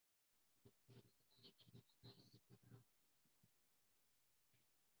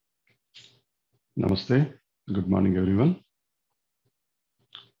Namaste. Good morning, everyone.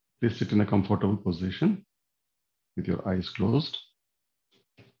 Please sit in a comfortable position with your eyes closed.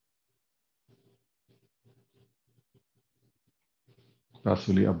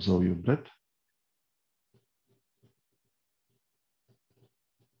 Passively observe your breath.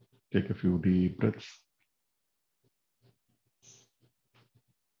 Take a few deep breaths.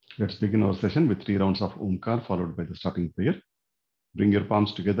 Let's begin our session with 3 rounds of Omkar followed by the starting prayer. Bring your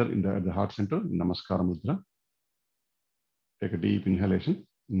palms together at the heart center in Namaskara Mudra. Take a deep inhalation.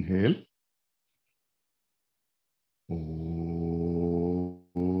 Inhale.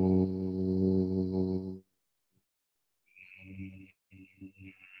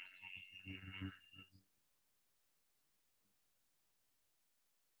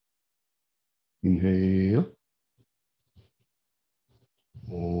 Inhale.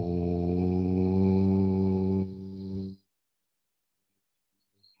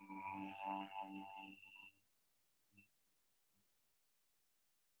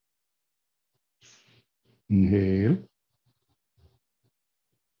 Inhale.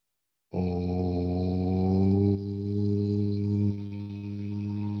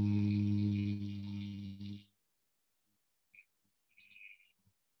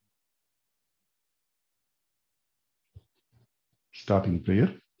 Starting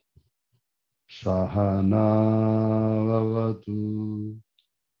prayer. Sahana vavatu,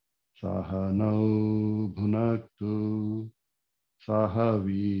 sahanau bhunaktu,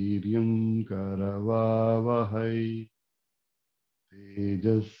 sahaviryam karavavahai,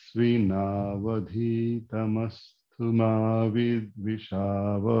 tejasvinavadhitamastu ma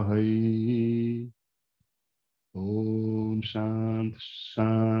vidvishavahai. Om Shanti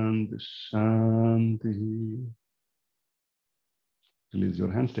Shanti Shanti. Release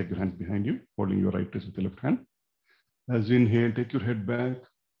your hands, take your hands behind you, holding your right wrist with the left hand. As you inhale, take your head back.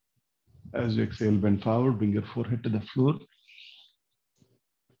 As you exhale, bend forward, bring your forehead to the floor.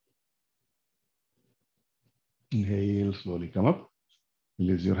 Inhale, slowly come up.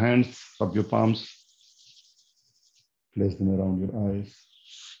 Release your hands, rub your palms, place them around your eyes.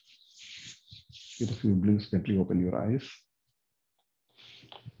 Get a few blinks, gently open your eyes.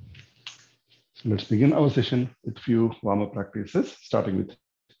 So let's begin our session with few warm-up practices, starting with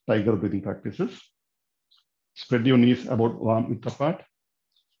tiger breathing practices. Spread your knees about 1 inch apart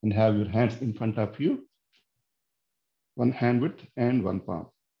and have your hands in front of you, 1 hand width and 1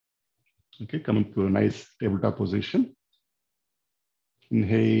 palm. Okay, coming to a nice tabletop position.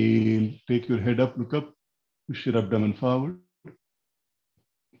 Inhale, take your head up, look up, push your abdomen forward.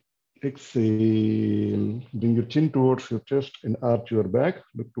 Exhale, bring your chin towards your chest and arch your back,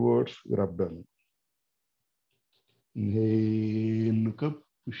 look towards your abdomen. Inhale, look up,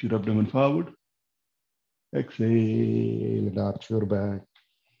 push your abdomen forward. Exhale, and arch your back.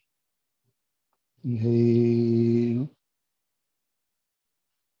 Inhale.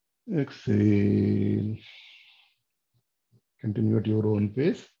 Exhale. Continue at your own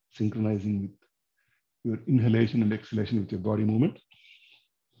pace, synchronizing with your inhalation and exhalation with your body movement.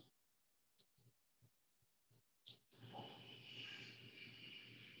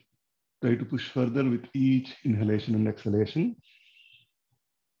 Try to push further with each inhalation and exhalation.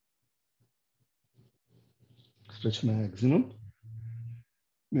 Stretch maximum.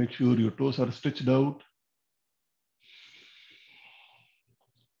 Make sure your toes are stretched out.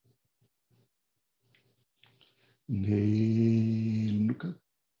 Inhale, look up.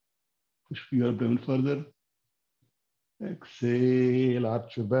 Push your abdomen further. Exhale,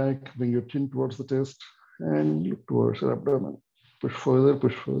 arch your back, bring your chin towards the chest and look towards your abdomen. Push further,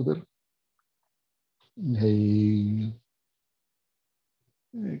 push further. Inhale.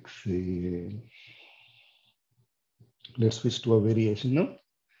 Exhale. Let's switch to a variation now.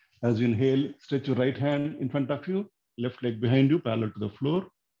 As you inhale, stretch your right hand in front of you, left leg behind you, parallel to the floor.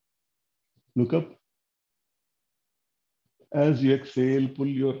 Look up. As you exhale, pull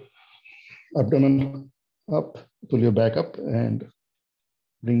your abdomen up, pull your back up, and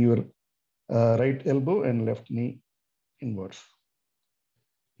bring your right elbow and left knee inwards.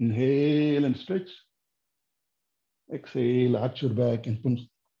 Inhale and stretch. Exhale, arch your back and pull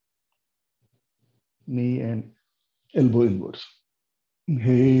knee and elbow inwards.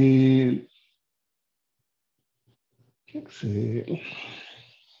 Inhale. Exhale.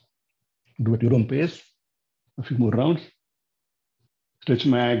 Do at your own pace. A few more rounds. Stretch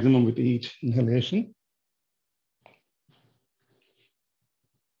maximum with each inhalation.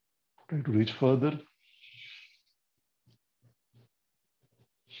 Try to reach further.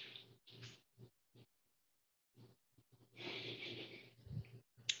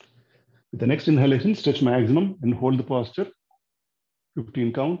 With the next inhalation, stretch maximum and hold the posture.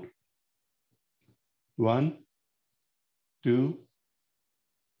 15 count. 1, 2,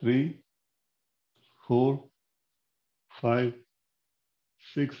 3, 4, 5,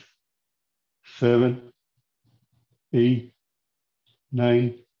 6, 7, 8,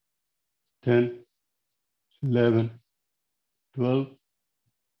 9, 10, 11, 12,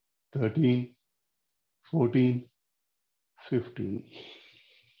 13, 14, 15.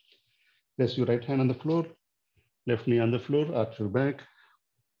 Place your right hand on the floor, left knee on the floor, arch your back.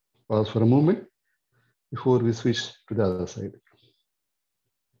 Pause for a moment before we switch to the other side.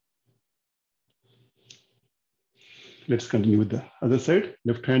 Let's continue with the other side.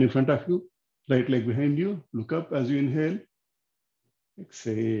 Left hand in front of you, right leg behind you. Look up as you inhale.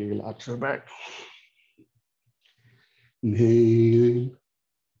 Exhale, arch your back. Inhale.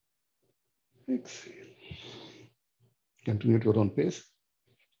 Exhale. Continue at your own pace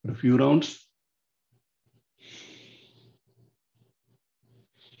for a few rounds.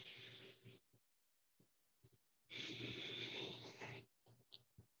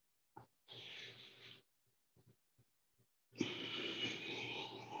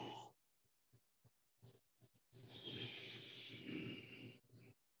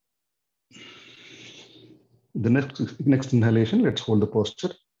 The next inhalation, let's hold the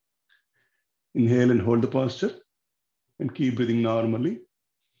posture. Inhale and hold the posture and keep breathing normally.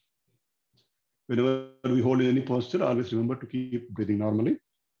 Whenever we hold in any posture, always remember to keep breathing normally.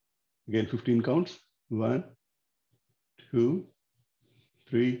 Again, 15 counts. 1, 2,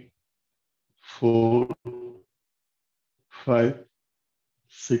 3, 4, 5,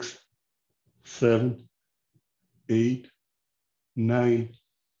 6, 7, 8, 9,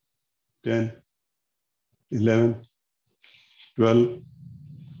 10, 11, 12,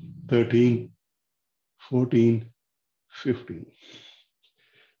 13, 14, 15.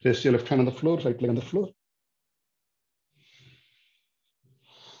 Rest your left hand on the floor, right leg on the floor.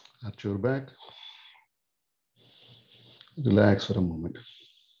 Arch your back. Relax for a moment.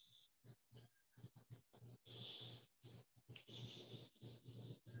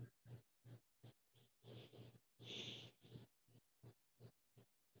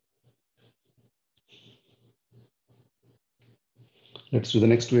 Let's do the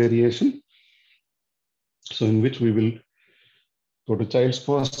next variation. So in which we will go to child's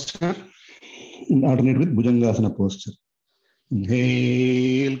posture and alternate with Bhujangasana posture.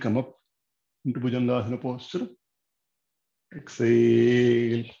 Inhale, come up into Bhujangasana posture.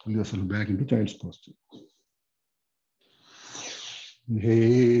 Exhale, pull yourself back into child's posture.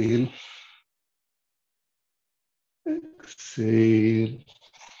 Inhale. Exhale.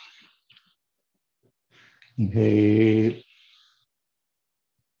 Inhale.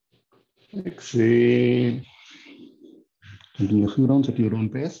 Exhale. Continue a few rounds at your own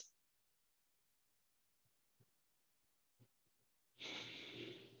pace.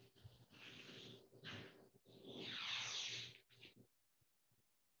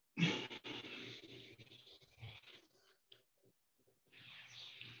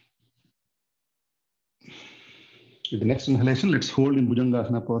 With the next inhalation, let's hold in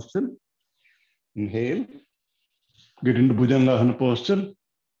Bhujangasana posture. Inhale. Get into Bhujangasana posture.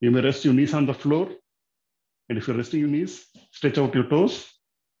 You may rest your knees on the floor. And if you're resting your knees, stretch out your toes.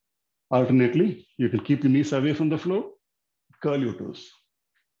 Alternately, you can keep your knees away from the floor. Curl your toes.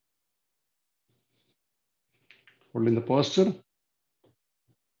 Hold in the posture.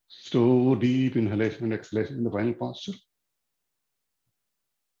 Slow, deep inhalation and exhalation in the final posture.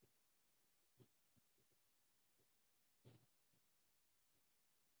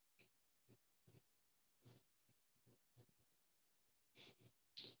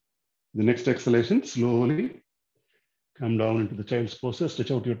 The next exhalation, slowly come down into the child's posture, stretch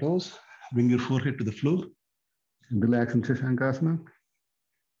out your toes, bring your forehead to the floor, and relax in Shashankasana.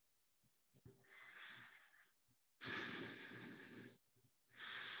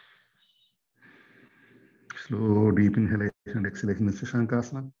 Slow, deep inhalation and exhalation in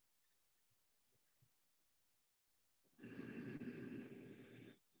Shashankasana.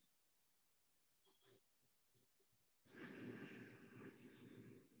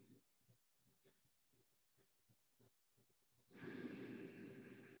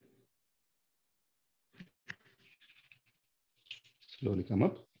 Slowly come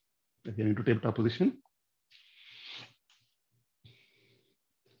up, again into tabletop position.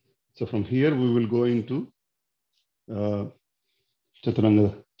 So from here, we will go into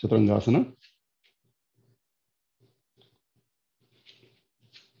Chaturangasana.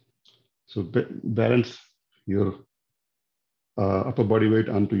 So balance your upper body weight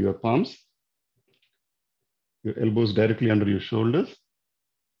onto your palms, your elbows directly under your shoulders.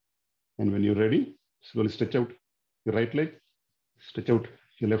 And when you're ready, slowly stretch out your right leg, stretch out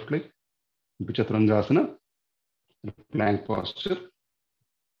your left leg, Chaturanga, plank posture,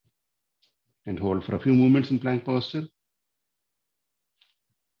 and hold for a few moments in plank posture.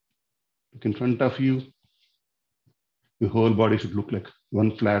 Look in front of you. Your whole body should look like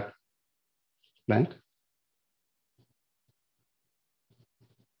one flat plank.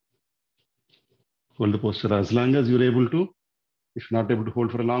 Hold the posture as long as you're able to. If you're not able to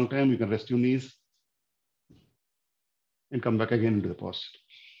hold for a long time, you can rest your knees and come back again into the posture.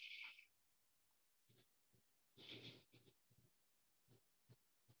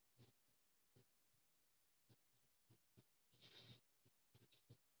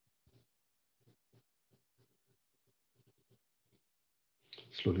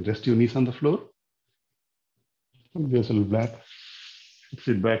 Slowly rest your knees on the floor. Hold yourself back.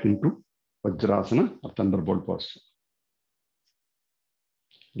 Sit back into Vajrasana or Thunderbolt posture.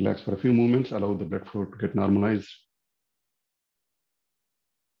 Relax for a few moments. Allow the blood flow to get normalized.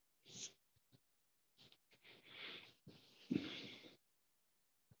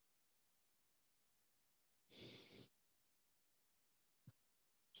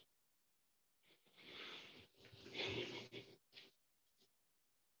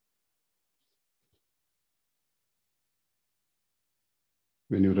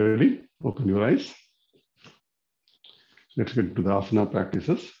 When you're ready, open your eyes. Let's get to the asana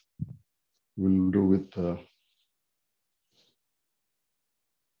practices. We'll do with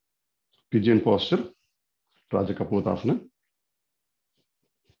pigeon posture, Rajakapotasana.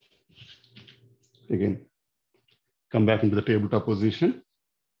 Again, come back into the tabletop position.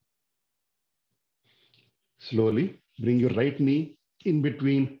 Slowly bring your right knee in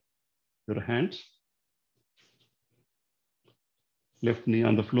between your hands. Left knee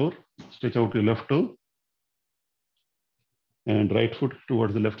on the floor. Stretch out your left toe. And right foot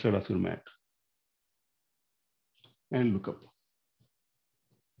towards the left side of your mat. And look up.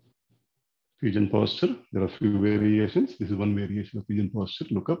 Pigeon posture. There are a few variations. This is one variation of pigeon posture.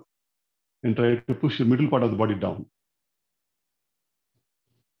 Look up and try to push your middle part of the body down.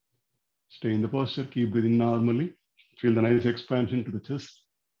 Stay in the posture. Keep breathing normally. Feel the nice expansion to the chest.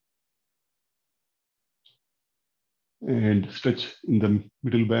 And stretch in the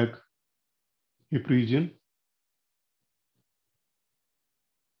middle back, hip region.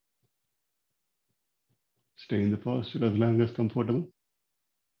 Stay in the posture as long as comfortable.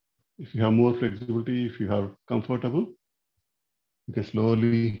 If you have more flexibility, if you are comfortable, you can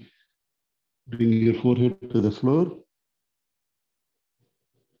slowly bring your forehead to the floor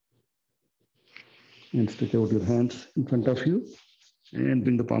and stretch out your hands in front of you and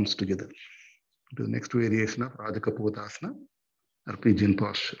bring the palms together. To the next variation of Rajakapotasana or pigeon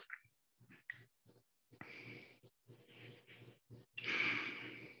posture.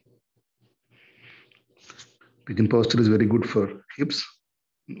 Pigeon posture is very good for hips.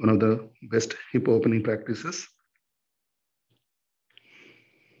 One of the best hip opening practices.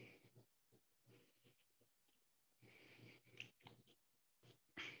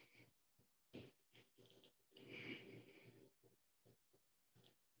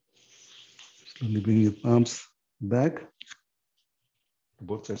 Slowly bring your palms back to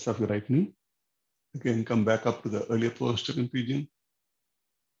both sides of your right knee. Again, come back up to the earlier posture in pigeon.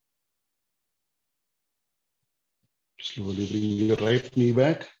 Slowly bring your right knee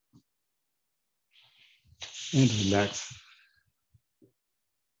back and relax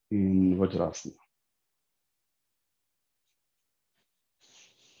in Vajrasana.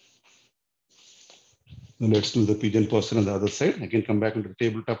 Now let's do the pigeon posture on the other side. Again, come back into the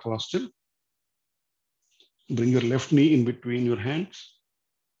tabletop posture. Bring your left knee in between your hands.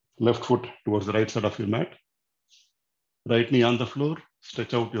 Left foot towards the right side of your mat. Right knee on the floor.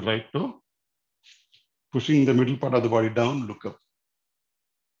 Stretch out your right toe. Pushing the middle part of the body down, look up.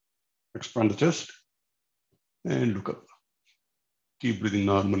 Expand the chest and look up. Keep breathing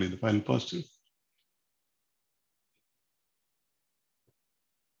normally in the final posture.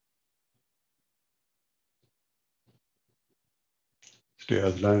 Stay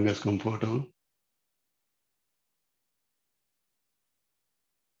as long as comfortable.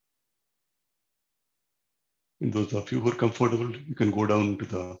 And those of you who are comfortable, you can go down to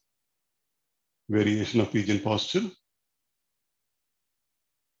the variation of pigeon posture.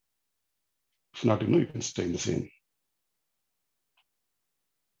 If not, you can stay in the same.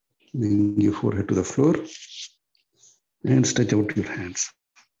 Bring your forehead to the floor and stretch out your hands.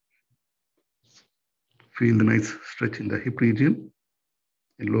 Feel the nice stretch in the hip region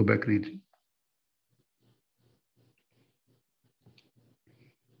and low back region.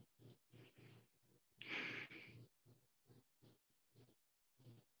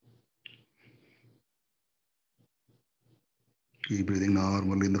 Keep breathing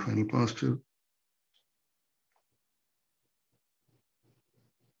normally in the final posture.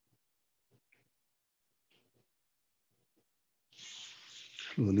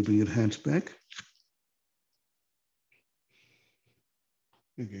 Slowly bring your hands back.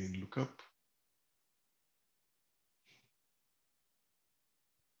 Again, look up.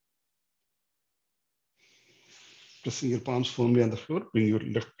 Pressing your palms firmly on the floor. Bring your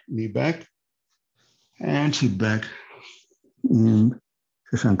left knee back and sit back in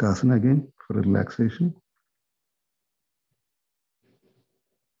Shashankasana again for relaxation.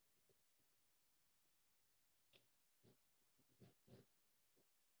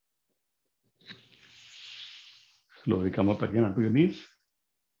 Slowly come up again onto your knees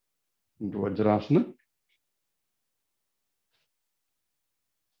into Vajrasana.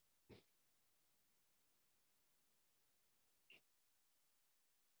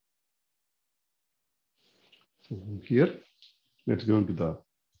 So here, let's go into the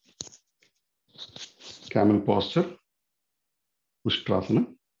camel posture, Ustrasana.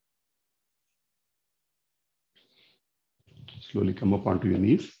 Slowly come up onto your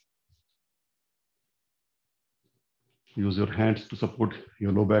knees. Use your hands to support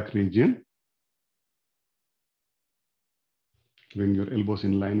your low back region. Bring your elbows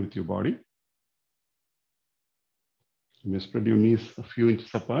in line with your body. You may spread your knees a few inches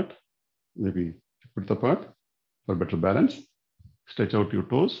apart, maybe width apart for better balance. Stretch out your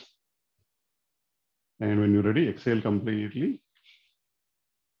toes. And when you're ready, exhale completely.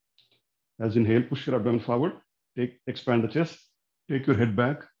 As inhale, push your abdomen forward. Expand the chest. Take your head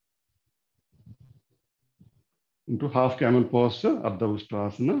back into half camel posture, Ardha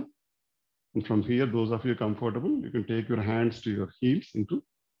Ustrasana. And from here, those of you comfortable, you can take your hands to your heels into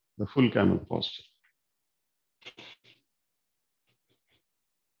the full camel posture.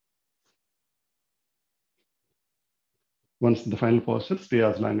 Once the final posture, stay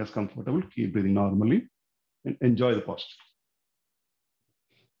as long as comfortable. Keep breathing normally and enjoy the posture.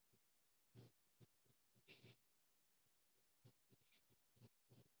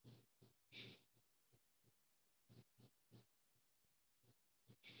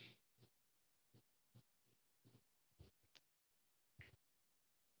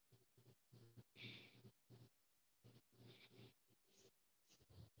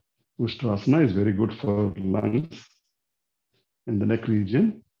 Ustrasana is very good for lungs and the neck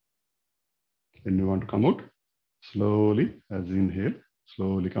region. When you want to come out, slowly, as you inhale,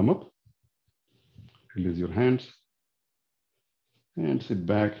 slowly come up. Release your hands and sit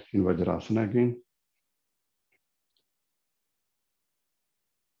back in Vajrasana again.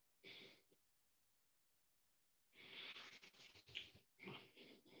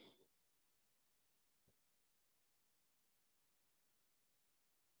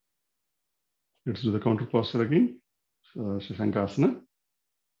 Let's do the counter posture again. Shashankasana.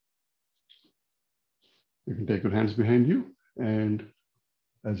 You can take your hands behind you, and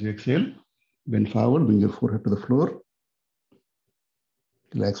as you exhale, bend forward, bring your forehead to the floor.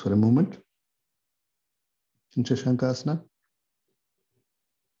 Relax for a moment in Shashankasana.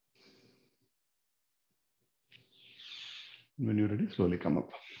 When you're ready, slowly come up.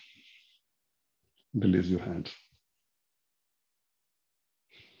 Release your hands.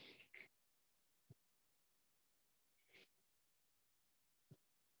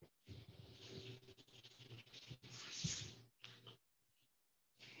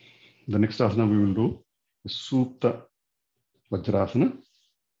 The next asana we will do is Supta Vajrasana.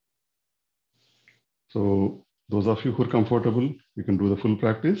 So those of you who are comfortable, you can do the full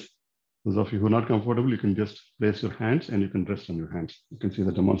practice. Those of you who are not comfortable, you can just place your hands and you can rest on your hands. You can see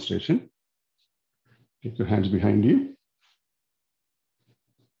the demonstration. Take your hands behind you.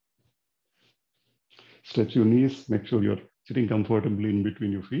 Stretch your knees. Make sure you're sitting comfortably in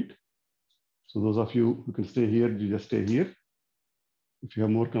between your feet. So those of you who can stay here, you just stay here. If you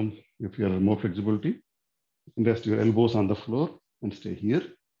have more flexibility, you can rest your elbows on the floor and stay here.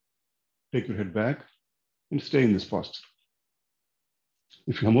 Take your head back and stay in this posture.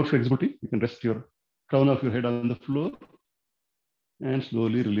 If you have more flexibility, you can rest your crown of your head on the floor and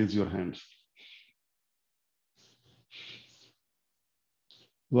slowly release your hands.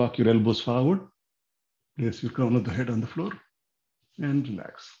 Walk your elbows forward. Place your crown of the head on the floor and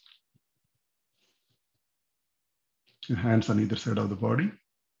relax. Your hands on either side of the body.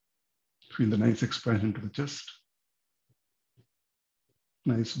 Feel the nice expansion to the chest.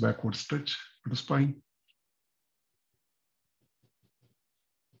 Nice backward stretch to the spine.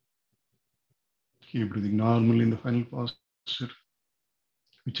 Keep breathing normally in the final posture.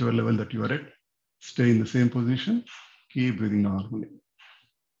 Whichever level that you are at, stay in the same position. Keep breathing normally.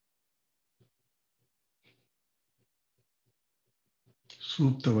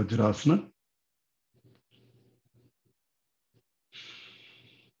 Supta Vajrasana.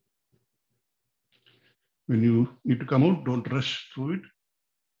 When you need to come out, don't rush through it.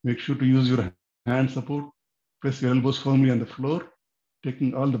 Make sure to use your hand support. Press your elbows firmly on the floor,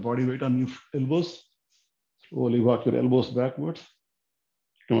 taking all the body weight on your elbows. Slowly walk your elbows backwards.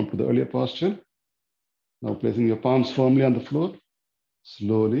 Come up to the earlier posture. Now placing your palms firmly on the floor.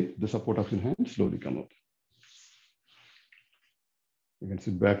 Slowly, the support of your hand, slowly come up. You can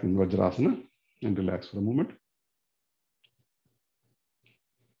sit back in Vajrasana and relax for a moment.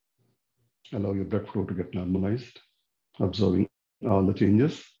 Allow your blood flow to get normalized, observing all the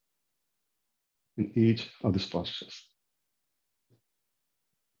changes in each of these postures.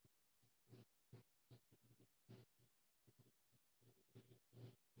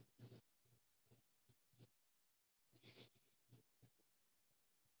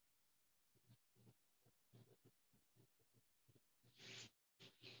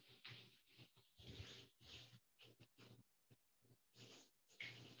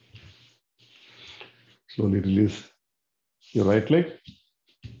 Slowly release your right leg,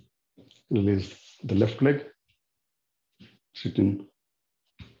 release the left leg, sitting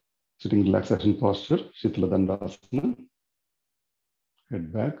relaxation posture, Shitala Dandasana.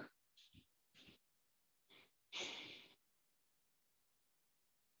 Head back.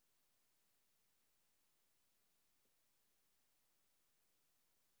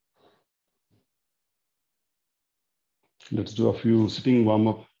 Let's do a few sitting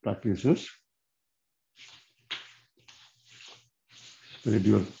warm-up practices. Spread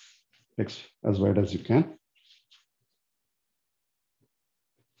your legs as wide as you can.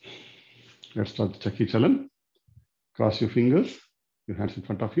 Let's start the Chakhi Chalan. Cross your fingers, your hands in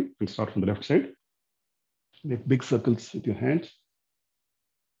front of you. We'll start from the left side. Make big circles with your hands.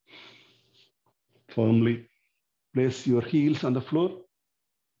 Firmly place your heels on the floor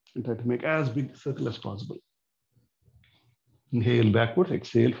and try to make as big a circle as possible. Inhale backwards,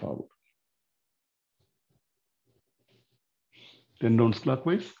 exhale forward. 10 rounds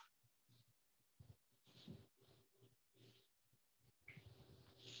clockwise.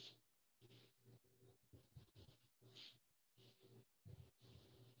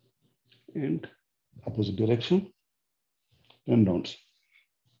 And opposite direction, 10 rounds.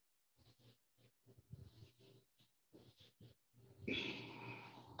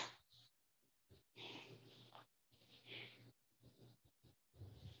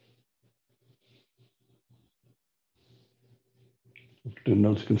 After 10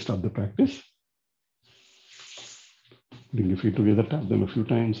 rounds, you can stop the practice. Bring your feet together, tap them a few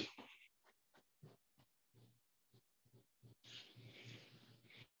times.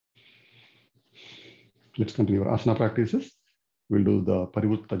 Let's continue our asana practices. We'll do the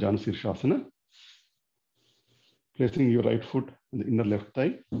Parivutta Janasirsasana. Placing your right foot on the inner left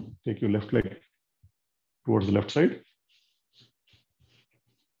thigh. Take your left leg towards the left side.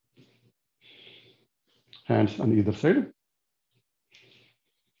 Hands on either side.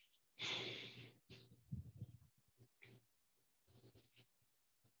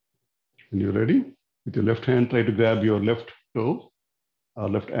 When you're ready, with your left hand, try to grab your left toe or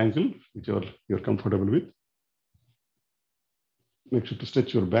left ankle, whichever you're comfortable with. Make sure to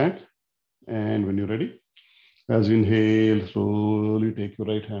stretch your back. And when you're ready, as you inhale, slowly take your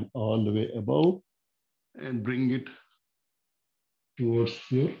right hand all the way above and bring it towards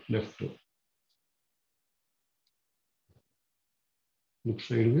your left toe. Look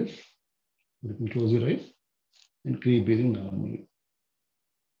sideways. You can close your eyes and keep breathing normally.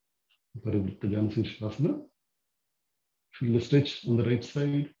 Parivutta Janasirsasana. Feel the stretch on the right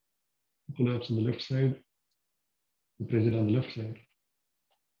side, collapse on the left side, the pressure on the left side.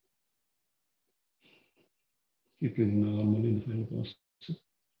 Keep breathing normally in the final posture.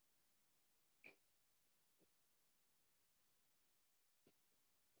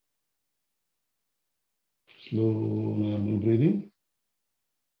 Slow, normal breathing.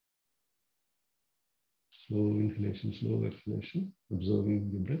 Slow inhalation, slow exhalation,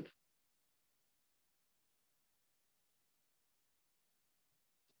 observing the breath.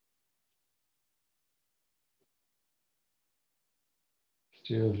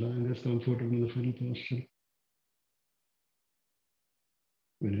 Stay as long as comfortable in the final posture.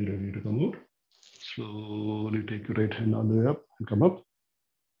 When you're ready to come out, slowly take your right hand all the way up and come up.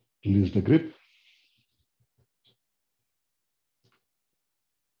 Release the grip.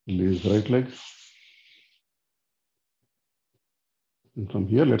 Release the right leg. And from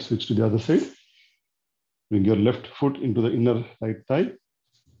here, let's switch to the other side. Bring your left foot into the inner right thigh.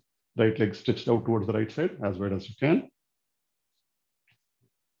 Right leg stretched out towards the right side as wide as you can.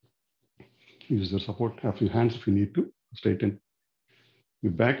 Use your support of your hands if you need to. Straighten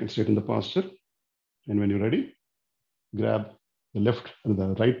your back and straighten the posture. And when you're ready, grab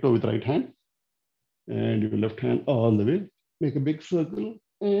the right toe with the right hand and your left hand all the way. Make a big circle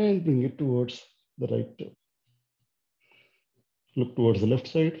and bring it towards the right toe. Look towards the left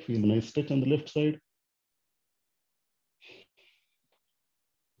side, feel a nice stretch on the left side.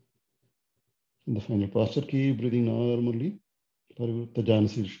 In the final posture, keep breathing normally. Parivritta Janu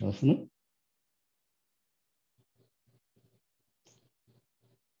Shirshasana.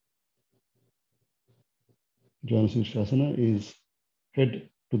 Janu Shirshasana is head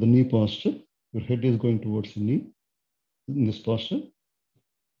to the knee posture. Your head is going towards the knee in this posture.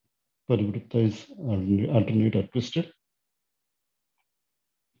 Parivritta is alternate or twisted.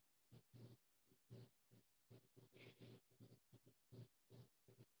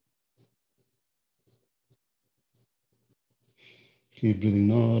 Keep breathing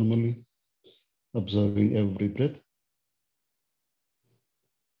normally, observing every breath.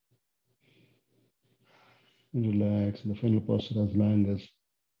 And relax in the final posture as long as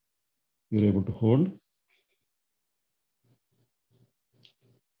you're able to hold.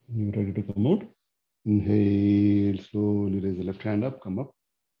 You're ready to come out. Inhale, slowly raise the left hand up, come up.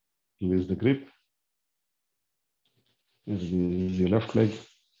 Release the grip. Release your left leg.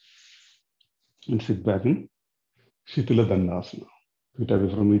 And sit back in Shitala Dandasana. Feet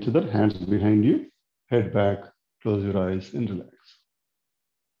away from each other, hands behind you, head back, close your eyes and relax.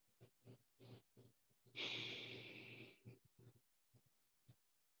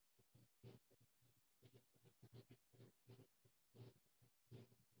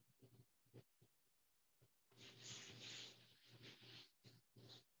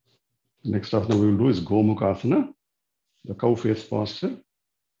 Next asana we will do is Gomukhasana, the cow face posture.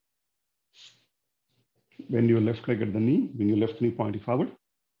 Bend your left leg at the knee, bring your left knee pointing forward.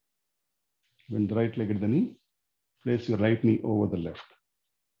 Bend the right leg at the knee, place your right knee over the left.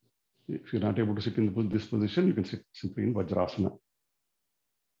 If you're not able to sit in this position, you can sit simply in Vajrasana.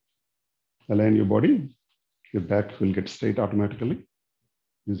 Align your body, your back will get straight automatically.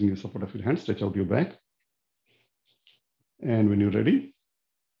 Using the support of your hand, stretch out your back. And when you're ready,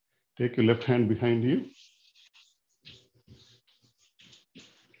 take your left hand behind you.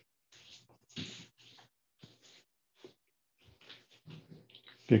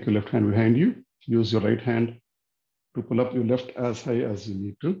 Take your left hand behind you. Use your right hand to pull up your left as high as you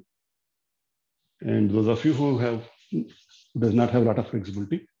need to. And those of you who does not have a lot of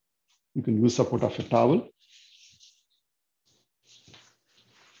flexibility, you can use support of a towel.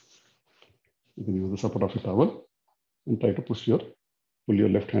 You can use the support of a towel and try to pull your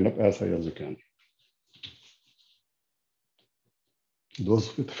left hand up as high as you can.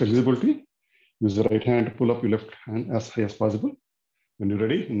 Those with flexibility, use the right hand to pull up your left hand as high as possible. When you're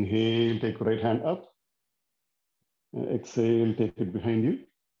ready, inhale, take your right hand up. Exhale, take it behind you.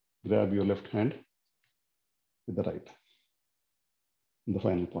 Grab your left hand with the right in the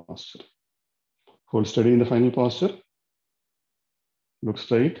final posture. Hold steady in the final posture. Look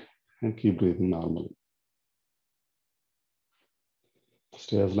straight and keep breathing normally.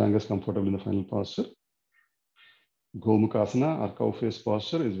 Stay as long as comfortable in the final posture. Gomukhasana or cow face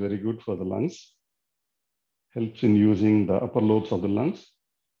posture is very good for the lungs. Helps in using the upper lobes of the lungs.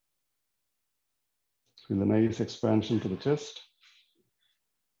 Feel a nice expansion to the chest.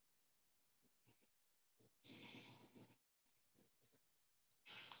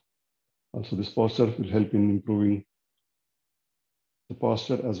 Also, this posture will help in improving the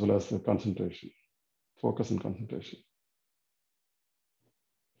posture as well as the concentration, focus and concentration.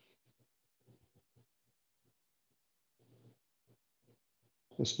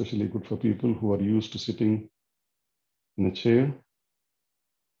 Especially good for people who are used to sitting in a chair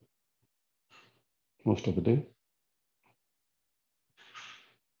most of the day.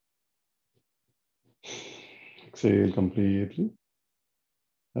 Exhale completely.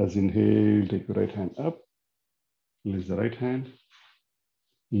 As inhale, take your right hand up. Release the right hand.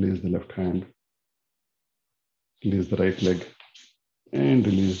 Release the left hand. Release the right leg. And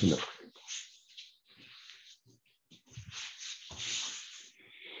release the left leg.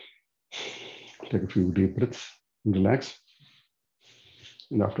 Take a few deep breaths and relax.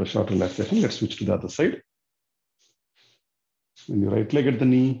 And after a short relaxation, let's switch to the other side. When your right leg at the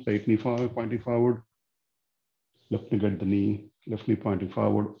knee, right knee forward, pointing forward. Left knee at the knee, left knee pointing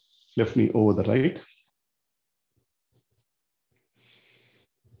forward, left knee over the right.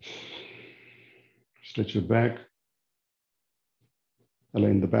 Stretch your back.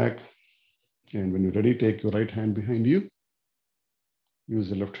 Align the back. And when you're ready, take your right hand behind you. Use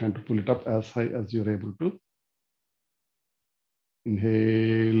your left hand to pull it up as high as you're able to.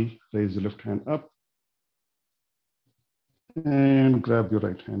 Inhale, raise your left hand up. And grab your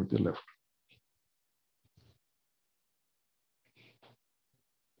right hand with your left.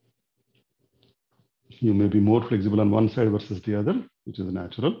 You may be more flexible on one side versus the other. which is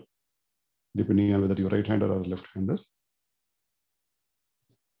natural, depending on whether you're right-hander or left-hander.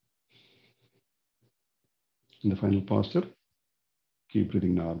 In the final posture, keep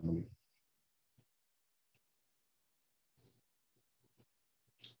breathing normally.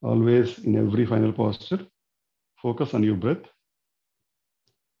 Always in every final posture, focus on your breath.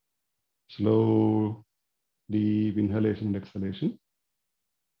 Slow, deep inhalation and exhalation.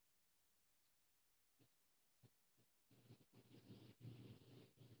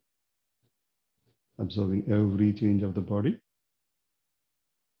 Observing every change of the body.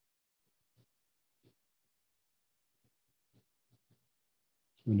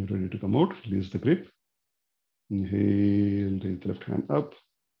 When you're ready to come out, release the grip. Inhale, raise the left hand up.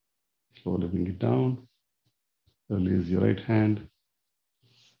 Slowly bring it down. Release your right hand.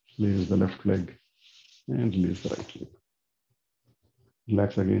 Release the left leg and release the right leg.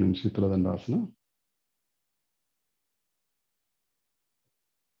 Relax again in Shitala Dandasana.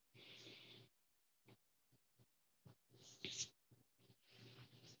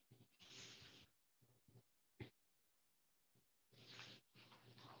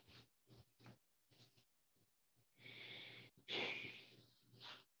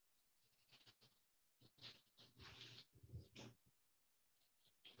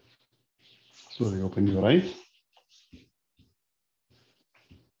 Slowly open your eyes.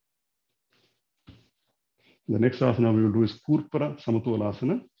 The next asana we will do is Purpara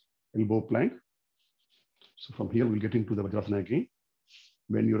Samatolasana, elbow plank. So from here, we'll get into the Vajrasana again.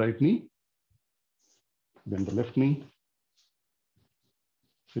 Bend your right knee, bend the left knee,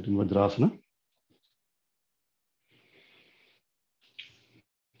 sit in Vajrasana.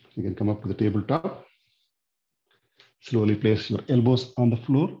 You can come up to the tabletop. Slowly place your elbows on the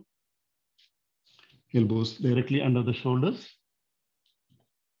floor, elbows directly under the shoulders.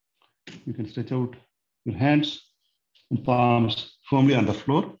 You can stretch out your hands and palms firmly on the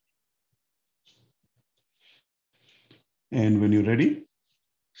floor. And when you're ready,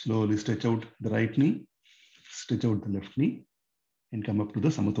 slowly stretch out the right knee, stretch out the left knee, and come up to the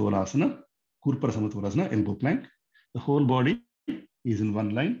Samatolasana, Purpara Samatolasana, elbow plank. The whole body is in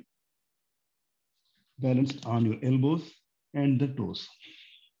one line, balanced on your elbows and the toes.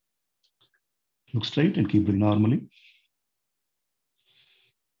 Look straight and keep breathing normally.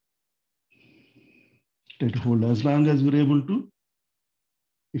 Try to hold as long as you're able to.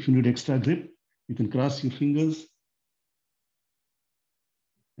 If you need extra grip, you can cross your fingers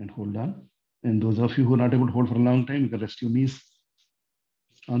and hold on. And those of you who are not able to hold for a long time, you can rest your knees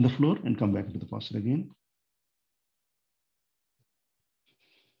on the floor and come back into the posture again.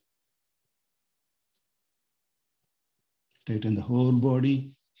 Tighten the whole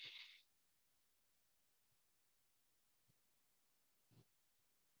body.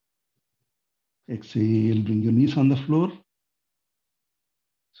 Exhale, bring your knees on the floor.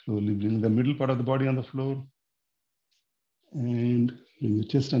 Slowly bring the middle part of the body on the floor. And bring your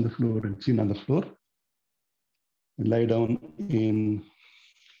chest on the floor and chin on the floor. And lie down in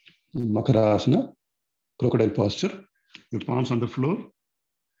Makarasana, crocodile posture. Your palms on the floor.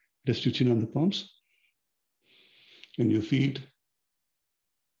 Rest your chin on the palms. And your feet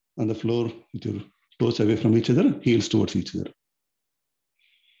on the floor with your toes away from each other, heels towards each other.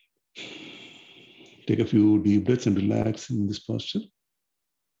 Take a few deep breaths and relax in this posture.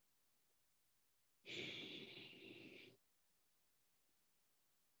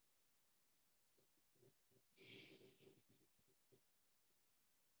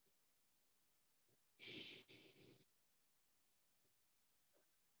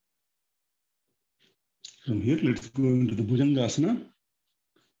 From here, let's go into the Bhujangasana.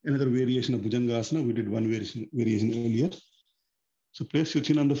 Another variation of Bhujangasana. We did one variation earlier. So place your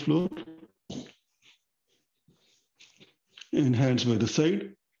chin on the floor and hands by the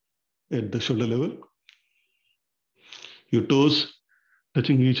side at the shoulder level. Your toes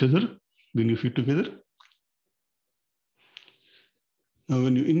touching each other, bring your feet together. Now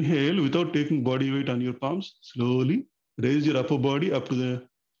when you inhale, without taking body weight on your palms, slowly raise your upper body up to the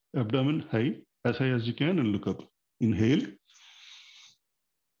abdomen high as you can, and look up. Inhale.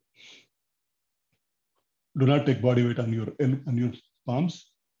 Do not take body weight on your palms.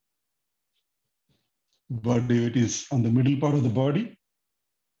 Body weight is on the middle part of the body.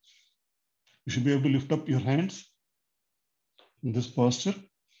 You should be able to lift up your hands in this posture,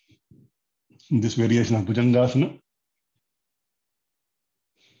 in this variation of Bhujangasana.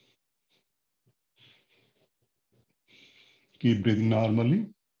 Keep breathing normally.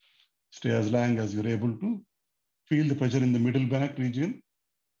 Stay as long as you're able to. Feel the pressure in the middle back region,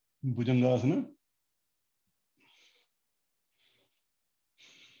 in Bhujangasana.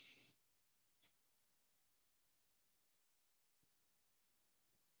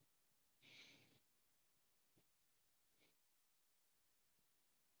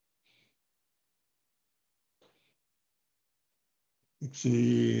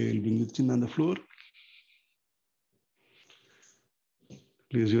 Exhale, bring the chin on the floor.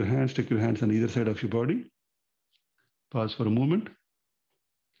 Place your hands, take your hands on either side of your body. Pause for a moment.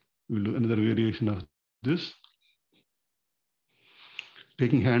 We'll do another variation of this.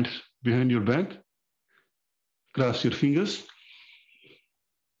 Taking hands behind your back. Cross your fingers.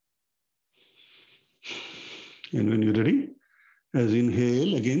 And when you're ready, as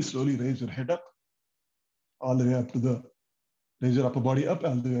inhale, again slowly raise your head up, all the way up to the, raise your upper body up,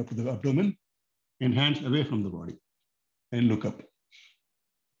 all the way up to the abdomen, and hands away from the body, and look up.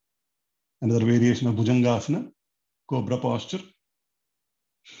 Another variation of Bhujangasana, cobra posture.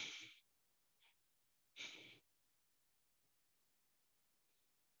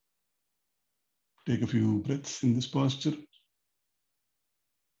 Take a few breaths in this posture.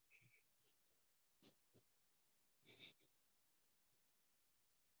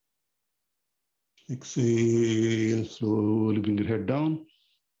 Exhale, slowly bring your head down.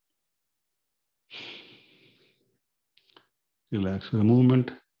 Relax for a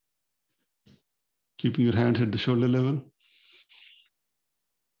moment, keeping your hands at the shoulder level.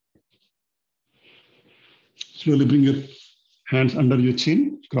 Slowly bring your hands under your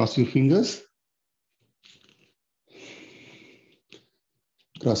chin, cross your fingers.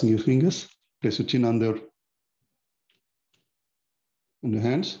 Crossing your fingers, place your chin on the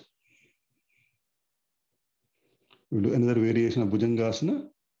hands. We'll do another variation of Bhujangasana.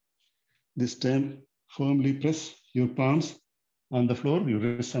 This time, firmly press your palms on the floor, your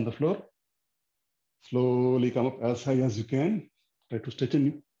wrists on the floor. Slowly come up as high as you can. Try to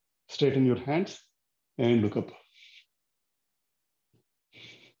straighten your hands and look up.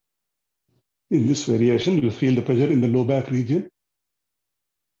 In this variation, you'll feel the pressure in the low back region.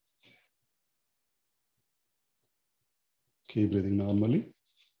 Keep breathing normally.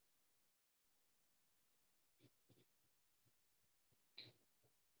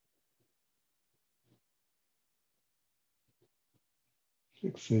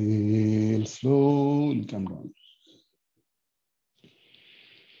 Exhale, slowly come down.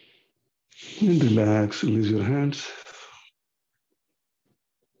 And relax, release your hands.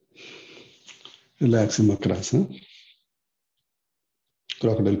 Relax in Makrasana.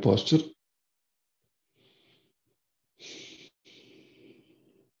 Crocodile posture.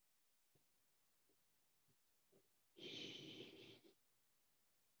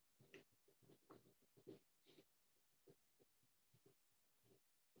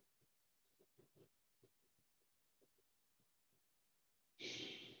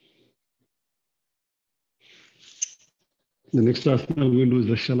 The next asana we will do is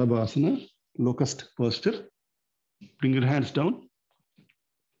the Shalabhasana, locust posture. Bring your hands down.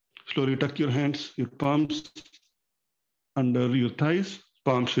 Slowly tuck your hands, your palms under your thighs,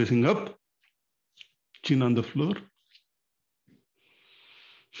 palms facing up, chin on the floor.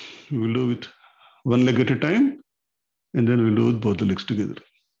 We will do it one leg at a time, and then we'll do it both the legs together.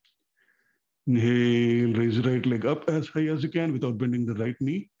 Inhale, raise your right leg up as high as you can without bending the right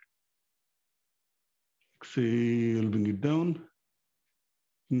knee. Exhale, bring it down.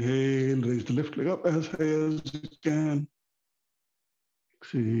 Inhale, raise the left leg up as high as you can.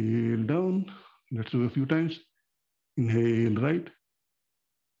 Exhale, down. Let's do a few times. Inhale, right.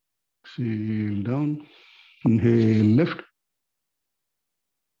 Exhale, down. Inhale, left.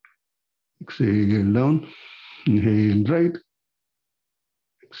 Exhale, down. Inhale, right.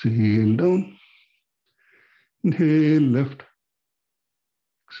 Exhale, down. Inhale, left.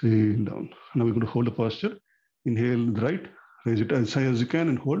 Exhale, down. Now we're going to hold the posture. Inhale, right. Raise it as high as you can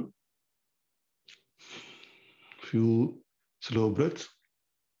and hold. Few slow breaths.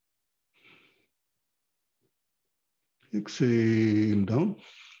 Exhale, down.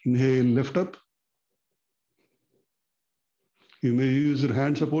 Inhale, lift up. You may use your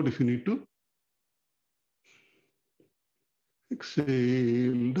hand support if you need to.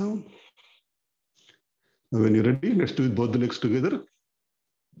 Exhale, down. Now when you're ready, let's do both the legs together.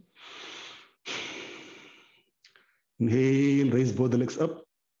 Inhale, raise both the legs up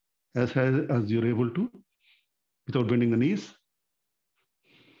as high as you're able to without bending the knees.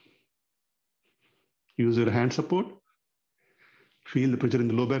 Use your hand support. Feel the pressure in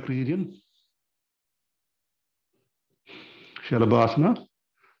the low back region. Shalabhasana,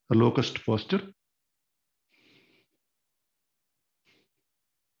 a locust posture.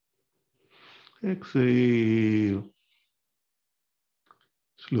 Exhale.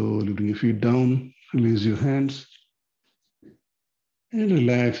 Slowly bring your feet down, release your hands, and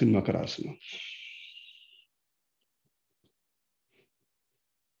relax in Makarasana.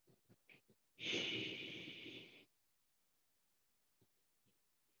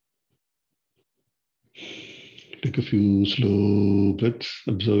 Take a few slow breaths,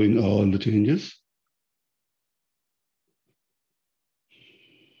 observing all the changes.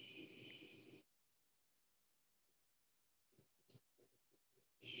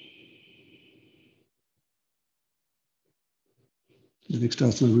 The next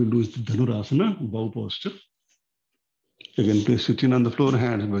asana we'll do is the Dhanurasana, bow posture. Again, place your chin on the floor,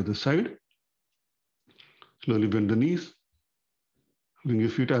 hands by the side. Slowly bend the knees. Bring your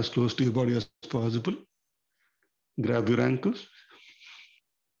feet as close to your body as possible. Grab your ankles.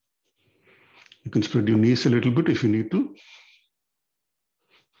 You can spread your knees a little bit if you need to.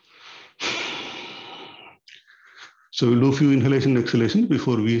 So we'll do a few inhalation and exhalation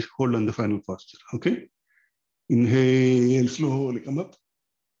before we hold on the final posture. Okay? Inhale, slowly come up.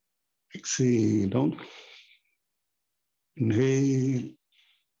 Exhale, down. Inhale.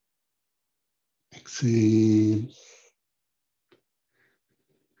 Exhale.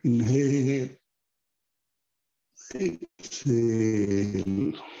 Inhale.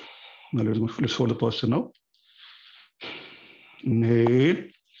 Exhale. Now let's hold the posture now. Inhale.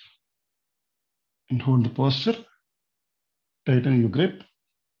 And hold the posture. Tighten your grip.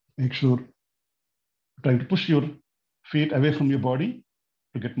 Make sure trying to push your feet away from your body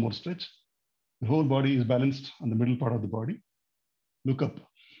to get more stretch. The whole body is balanced on the middle part of the body. Look up.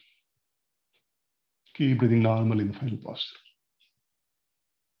 Keep breathing normally in the final posture.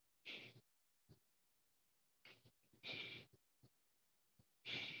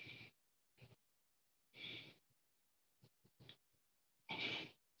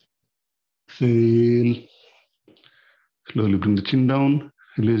 Exhale. Slowly bring the chin down.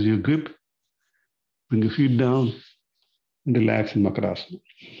 Release your grip. Bring your feet down and relax in Makarasana.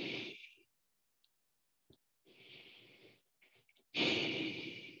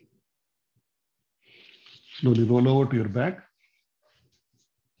 Slowly roll over to your back.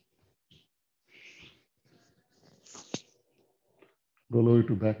 Roll over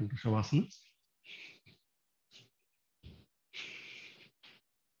to back into Shavasana.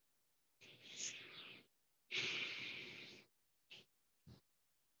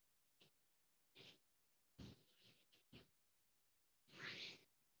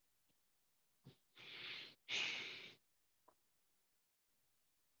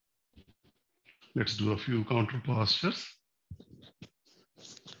 Let's do a few counter postures.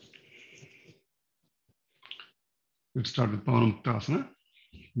 Let's start with Pavanamuktasana.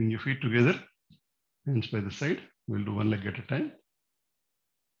 Bring your feet together, hands by the side. We'll do one leg at a time.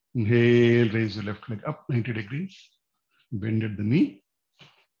 Inhale, raise your left leg up 90 degrees. Bend at the knee.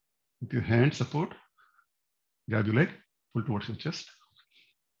 With your hand support, grab your leg, pull towards your chest.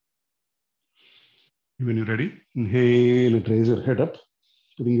 When you're ready, inhale and raise your head up.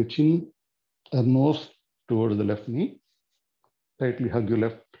 Bring your chin or nose towards the left knee. Tightly hug your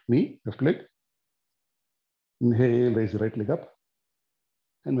left knee, left leg. Inhale, raise your right leg up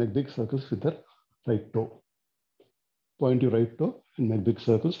and make big circles with the right toe. Point your right toe and make big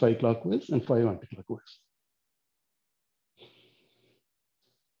circles, 5 clockwise and 5 anti-clockwise.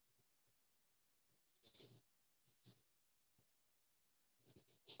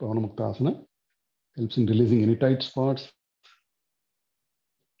 Pavanamuktasana helps in releasing any tight spots,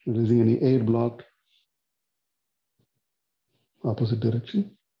 releasing any air blocked, opposite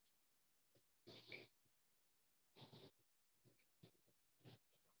direction.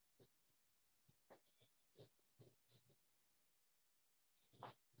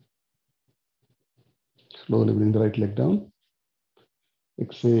 Slowly bring the right leg down.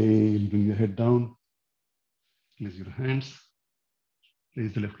 Exhale, bring your head down. Release your hands.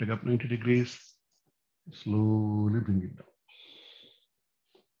 Raise the left leg up 90 degrees. Slowly bring it down.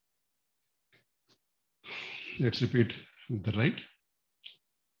 Let's repeat with the right.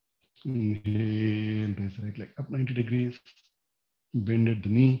 Inhale, raise the right leg up 90 degrees. Bend at the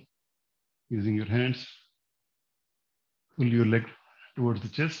knee using your hands. Pull your leg towards the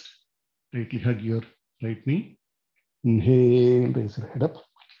chest. Tightly hug your right knee. Inhale, raise your head up.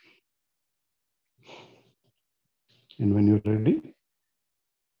 And when you're ready,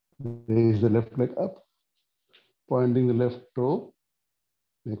 raise the left leg up, pointing the left toe.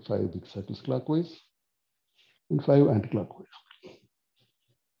 Make 5 big circles clockwise and 5 anti-clockwise.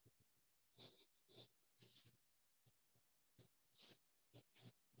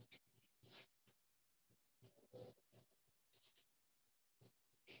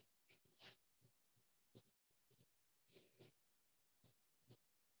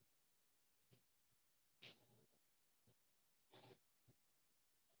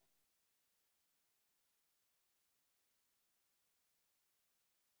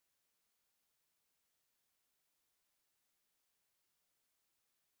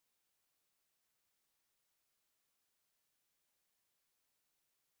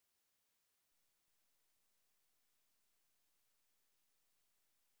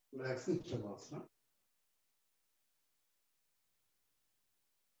 Relaxing Shavasana.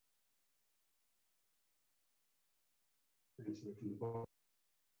 Hands away from the body.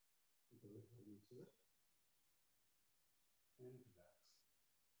 And relax.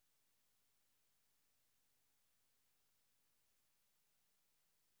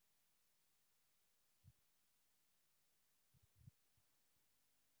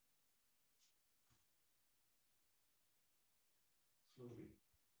 Slowly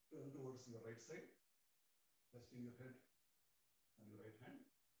turn towards your right side, resting your head on your right hand,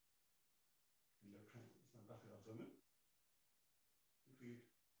 and left hand in front of your abdomen. Feet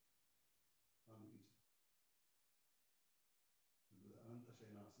on each. Do the Ananta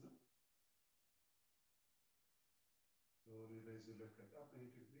Shayanasana. Slowly raise your left leg up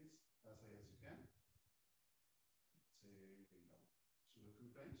 90 degrees, as high as you can. Exhaling down. So a few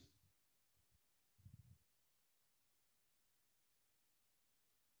times.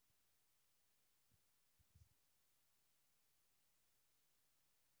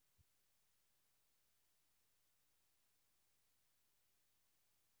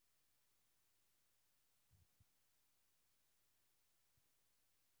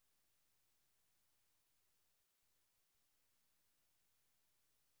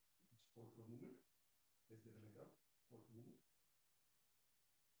 Hold for a moment. Raise the leg up. Hold for a moment.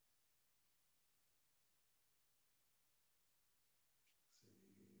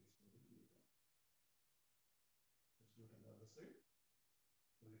 Let's do it on the other side.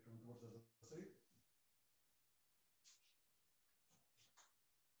 So you turn towards the other side.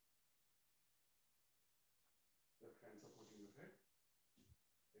 Left hand supporting your head.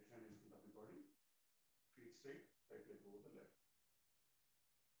 Right hand in front of the body. Feet straight. Right leg over the left.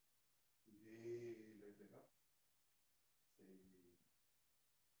 Inhale, right leg up. Say,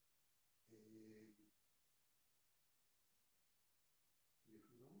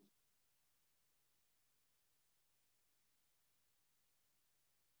 lift your arms.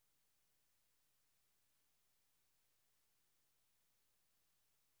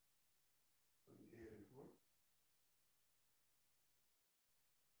 Inhale and hold.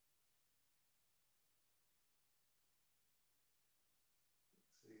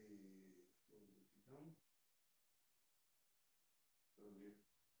 Exhale, slowly down. Slowly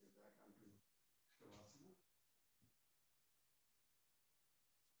get back onto Shavasana.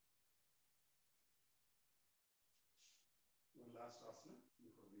 One last asana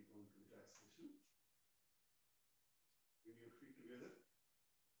before we go into relaxation. Bring your feet together.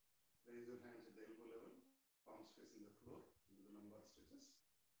 Raise your hands at the elbow level, palms facing the floor, do the lumbar stretches.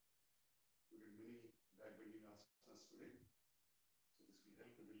 We did many back bending asanas today. So this will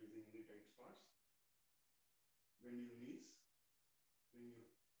help in releasing any tight spots. Bend your knees. Bring your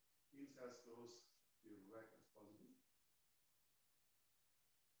heels as close to your back as possible.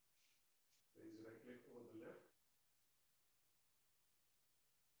 Raise your right leg over the left.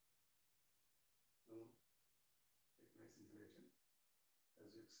 Now, take nice inhalation. As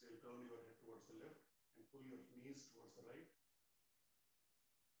you exhale, turn your head towards the left and pull your knees towards the right.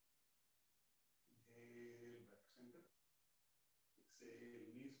 Inhale, back to center. Exhale,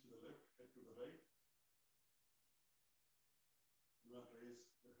 knees to the left, head to the right. Do not raise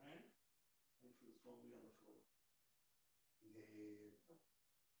your hand and feel strongly on the floor. Inhale, up.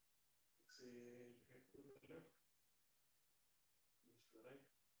 Exhale, head to the left, knees to the right.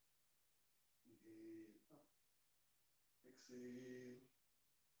 Inhale, up. Exhale.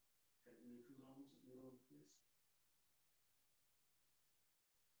 Continue 2 rounds at your own pace.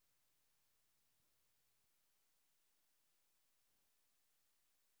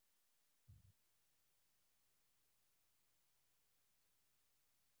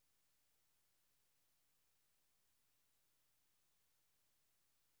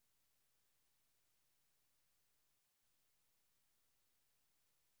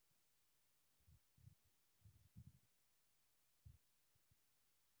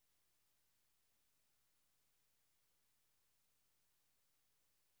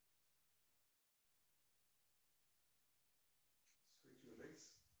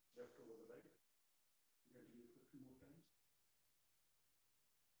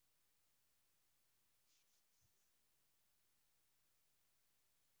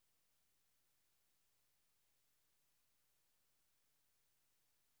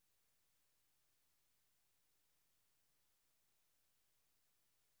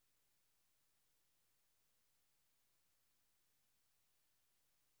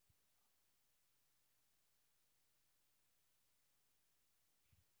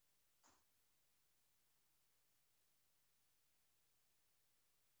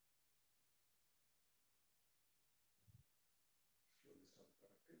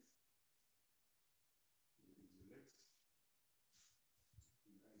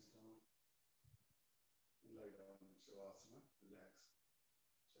 Lie down in Shavasana, relax.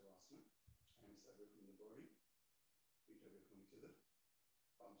 Shavasana, hands away from the body, feet away from each other,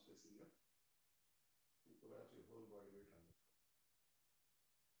 palms facing up, and collapse your whole body weight on the floor.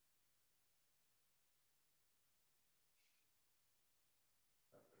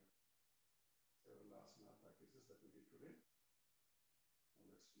 After several asana practices that we did today, now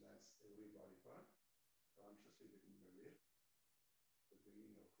let's relax every body part, consciously becoming aware, so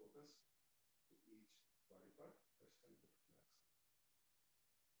bringing our focus to each body part. Let's connect it to relax.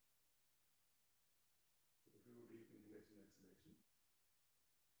 So a few deep inhalation, exhalation.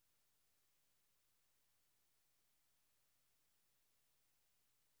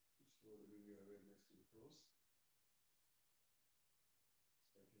 Slowly bring your awareness to your toes.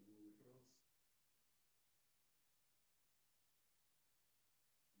 Slightly move your toes.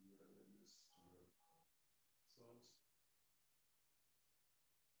 Bring your awareness to your soles.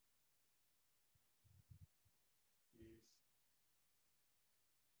 Heels.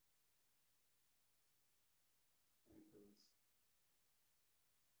 Ankles.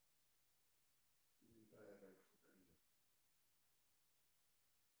 The entire right foot and left.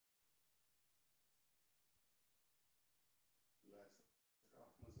 Relax the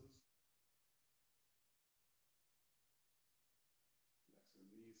calf muscles. Relax your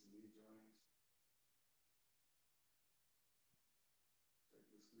knees, knee joints.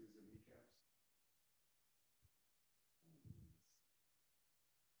 Tightly squeeze your kneecaps.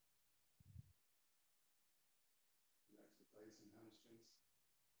 Relax the thighs and hamstrings.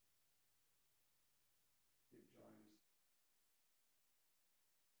 Hip joints.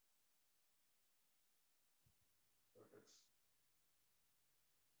 Buttocks.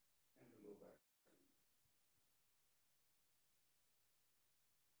 And the low back.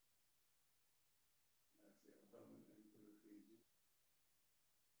 Relax the abdomen and pelvic region.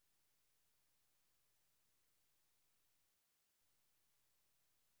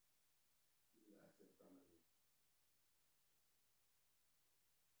 Relax the abdominal region.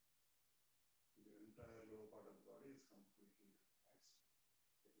 Your entire lower part of the body is completely relaxed.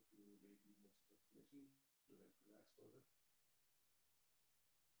 Take a few deep inhalation to help relax further.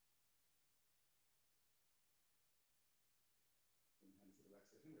 Enhance the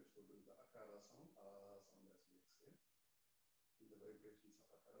relaxation. Let's go to the Akara sound. Sound as we exhale. In the vibrations of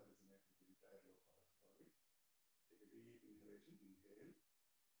Akara resonate with the entire lower part of the body. Take a deep inhalation. Inhale.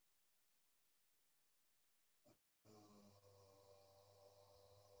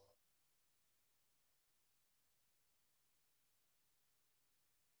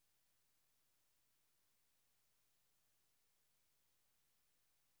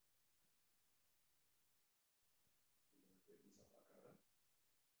 The vibrations of Akara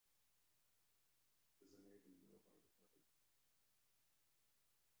resonate in the lower part of the body.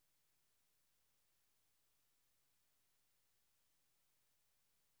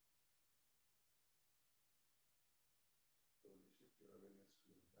 Slowly shift your awareness to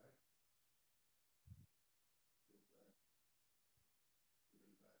your back, low back,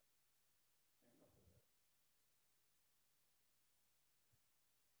 middle back, and upper back.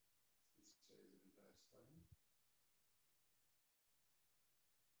 Sensitize your entire spine.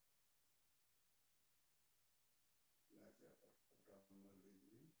 Relax the upper abdominal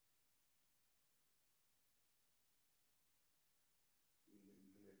region. In the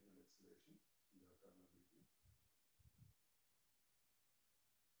inhalation and exhalation in the abdominal region.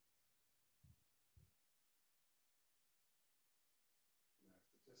 Relax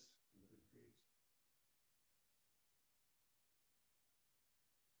the chest and the rib cage.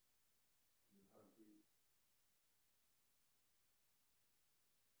 And the heartbeat.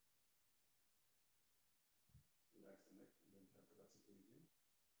 Relax the neck and the entire thoracic region.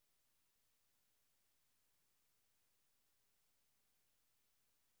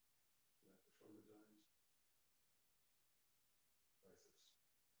 Relax the shoulder joints, biceps,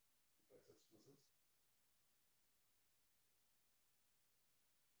 triceps muscles.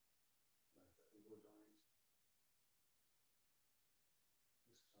 Relax the elbow joints,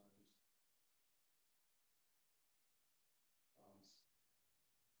 wrist joints, arms,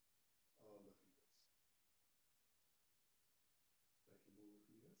 all the fingers. Slightly move your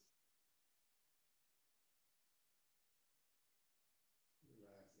fingers.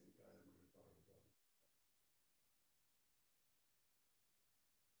 Relax the entire middle part of the body.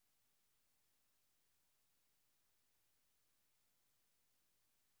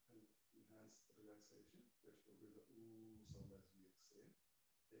 And enhance the relaxation. Let's go to the ooh sound as we exhale.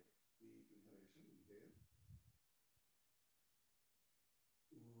 Take deep inhalation, inhale.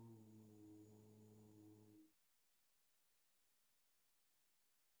 Ooh.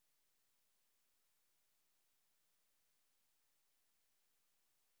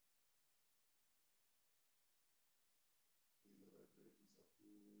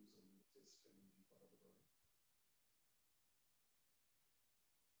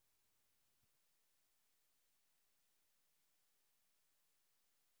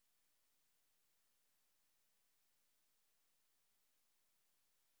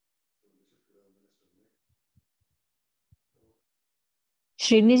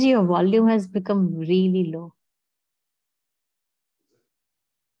 Sriniji, your volume has become really low.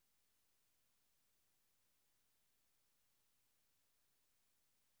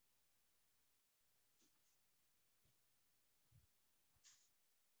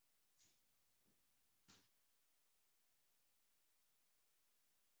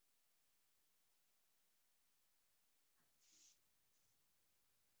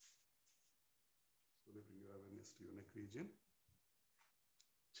 So bring your awareness to your neck region,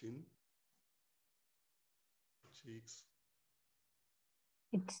 chin, cheeks.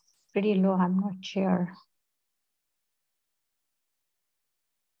 It's pretty low. I'm not sure.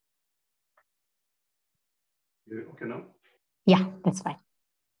 Okay now? Yeah, that's fine.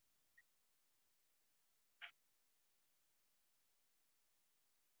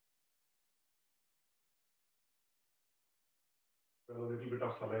 A little bit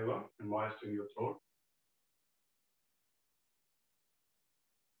of saliva and moist in your throat.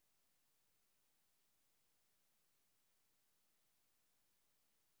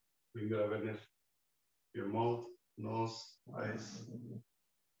 Bring your awareness to your mouth, nose, eyes,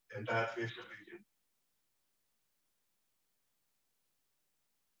 entire facial region.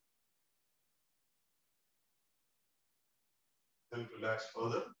 Then relax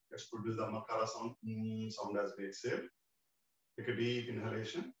further. Let's produce the makara sound, sound as we exhale. Take a deep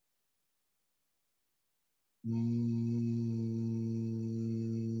inhalation.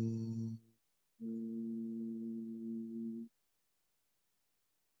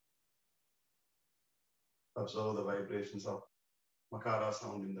 Observe the vibrations of makara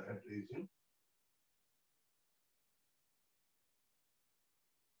sound in the head region.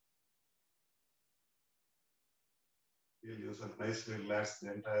 Feel yourself nicely relax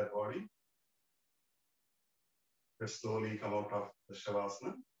the entire body. Let's slowly come out of the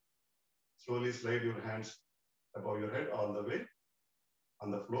Shavasana. Slowly slide your hands above your head all the way on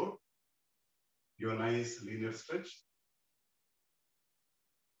the floor. Give a nice linear stretch.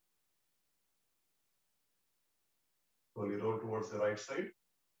 Slowly roll towards the right side.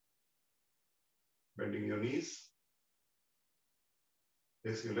 Bending your knees.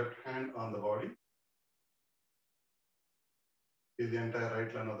 Place your left hand on the body. Feel the entire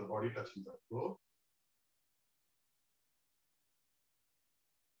right line of the body touching the floor.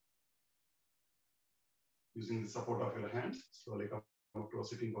 Using the support of your hands, slowly come up to a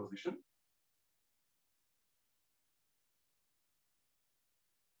sitting position.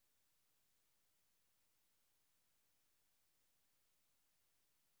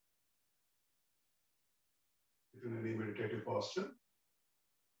 If in any meditative posture,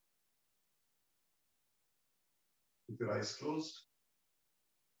 with your eyes closed,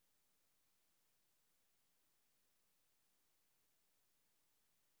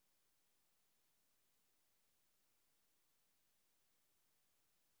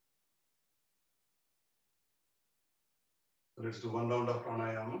 so let's do one round of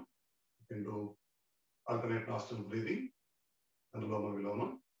pranayama. You can do alternate nostril breathing, Anuloma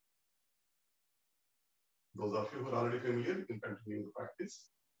Viloma. Those of you who are already familiar, you can continue the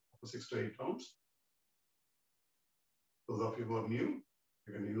practice for 6 to 8 rounds. Those of you who are new,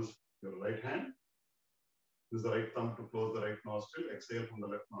 you can use your right hand. Use the right thumb to close the right nostril. Exhale from the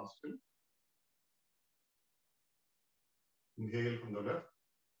left nostril. Inhale from the left.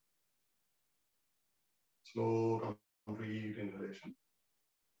 Slow, complete inhalation.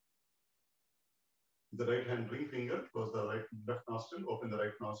 The right hand ring finger, close the left nostril, open the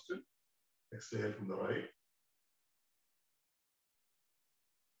right nostril. Exhale from the right.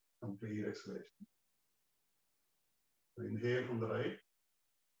 Complete exhalation. So inhale from the right.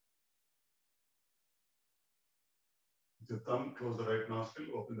 With your thumb, close the right nostril,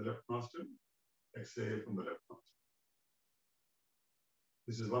 open the left nostril. Exhale from the left nostril.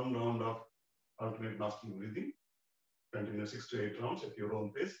 This is one round of alternate nostril breathing. Continue 6 to 8 rounds at your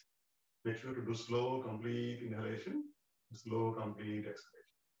own pace. Make sure to do slow, complete inhalation, slow, complete exhalation.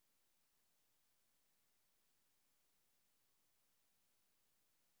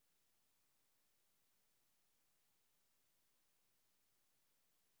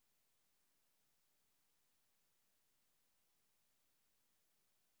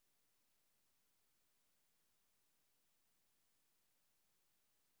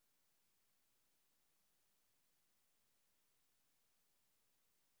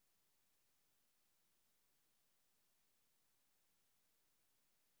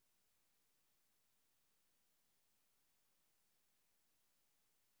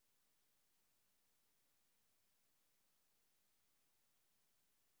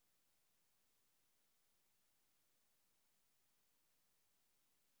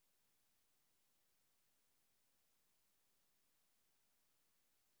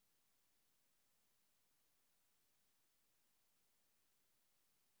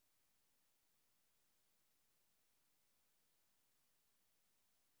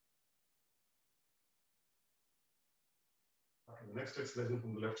 the next exercise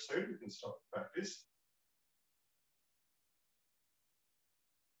from the left side, you can start the practice.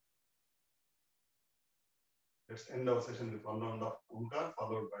 Let's end our session with 1 round of Omkar,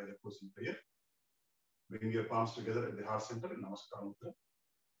 followed by the closing prayer. Bring your palms together at the heart center in Namaskar Mudra.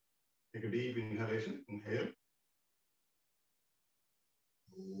 Take a deep inhalation. Inhale.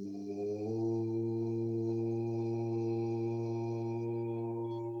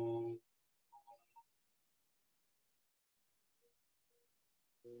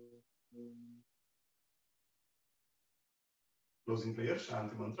 Closing prayer,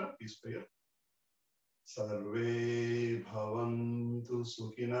 Shanti Mantra, peace prayer. Sarve bhavantu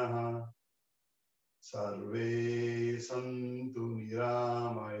sukhinah. Sarve santu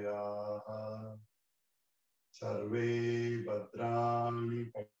niramayah. Sarve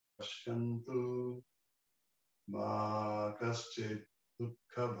bhadrani pashyantu. Ma kaschit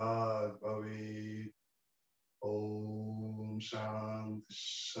dukkha bhag bhavet. Om Shanti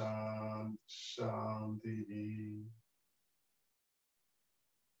Shanti Shanti.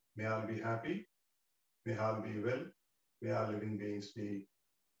 May all be happy. May all be well. May all living beings be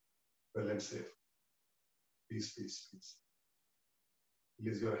well and safe. Peace, peace, peace.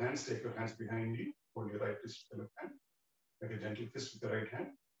 Release your hands. Take your hands behind you. Hold your right wrist with the left hand. Make a gentle fist with the right hand.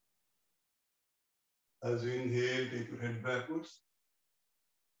 As you inhale, take your head backwards.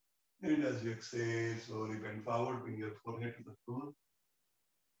 And as you exhale, slowly bend forward. Bring your forehead to the floor.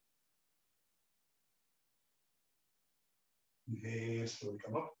 Inhale, slowly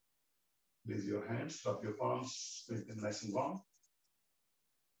come up. Release your hands. Rub your palms. Make them nice and warm.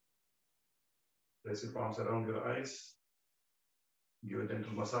 Place your palms around your eyes. Give a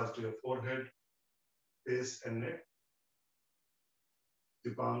gentle massage to your forehead, face, and neck.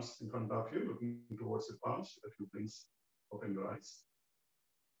 The palms in front of you, looking towards the palms. A few things. Open your eyes.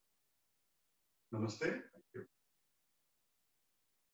 Namaste. Thank you.